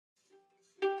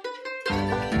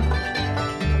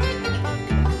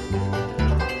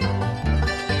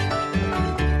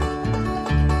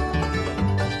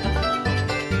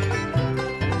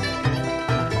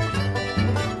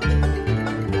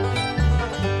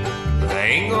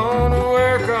ain't gonna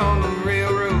work on the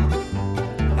railroad,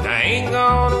 and I ain't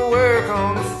gonna work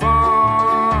on the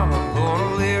farm. I'm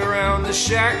gonna lay around the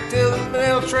shack till the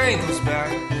mail train comes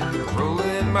back, rolling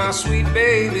in my sweet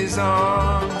baby's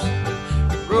arms,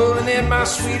 rolling in my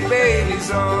sweet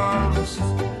baby's arms,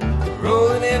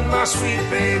 rolling in my sweet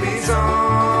baby's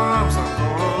arms. I'm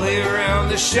gonna lay around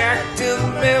the shack till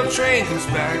the mail train comes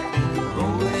back,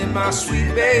 rolling in my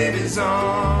sweet baby's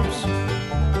arms.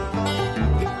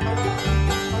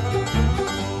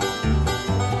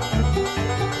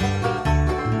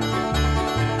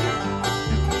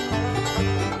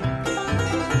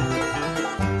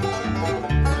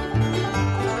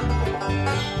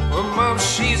 Well, Mom,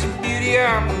 she's a beauty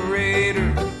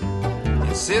operator,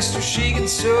 and sister, she can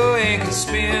sew and can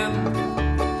spin.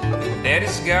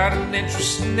 Daddy's got an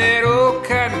interest in that old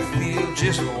cotton field,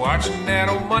 just watching that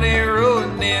old money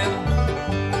rolling in,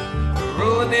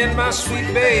 rolling in my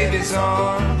sweet baby's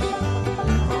arms,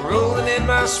 rolling in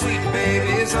my sweet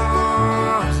baby's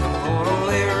arms. I'm gonna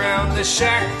lay around the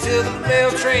shack till the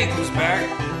mail train comes back,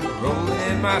 rolling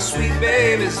in my sweet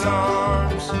baby's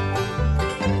arms.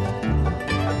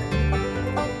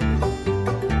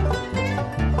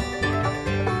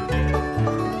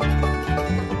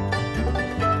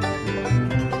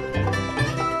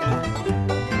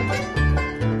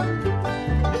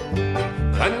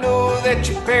 I know that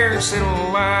your parents, they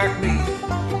don't like me,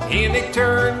 and they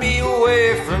turned me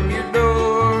away from your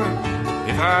door.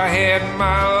 If I had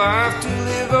my life to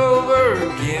live over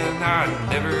again, I'd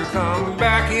never come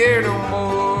back here no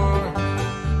more.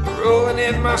 Rolling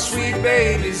in my sweet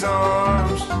baby's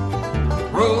arms,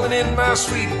 rolling in my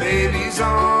sweet baby's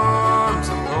arms.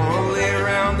 I'm gonna lay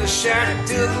around the shack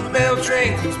till the mail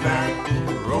train comes back,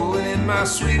 rolling in my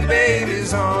sweet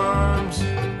baby's arms.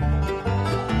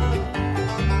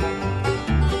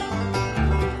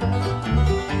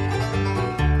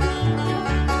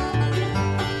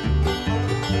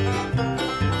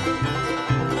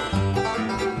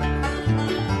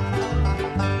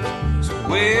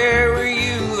 Where were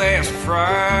you last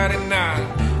Friday night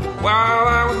while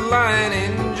I was lying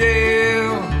in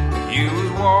jail? You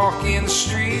was walking the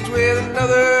streets with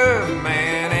another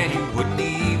man, and you wouldn't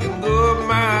even go up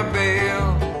my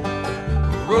bail.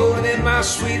 Rolling in my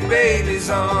sweet baby's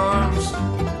arms,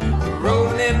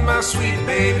 rolling in my sweet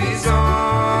baby's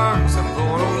arms. I'm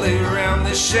gonna lay around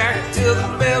the shack till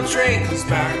the mail train comes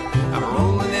back, I'm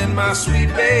rolling in my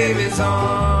sweet baby's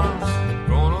arms.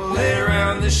 Lay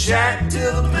around the shack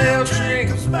till the mail train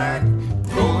comes back,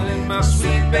 rolling in my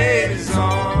sweet baby's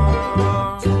arms.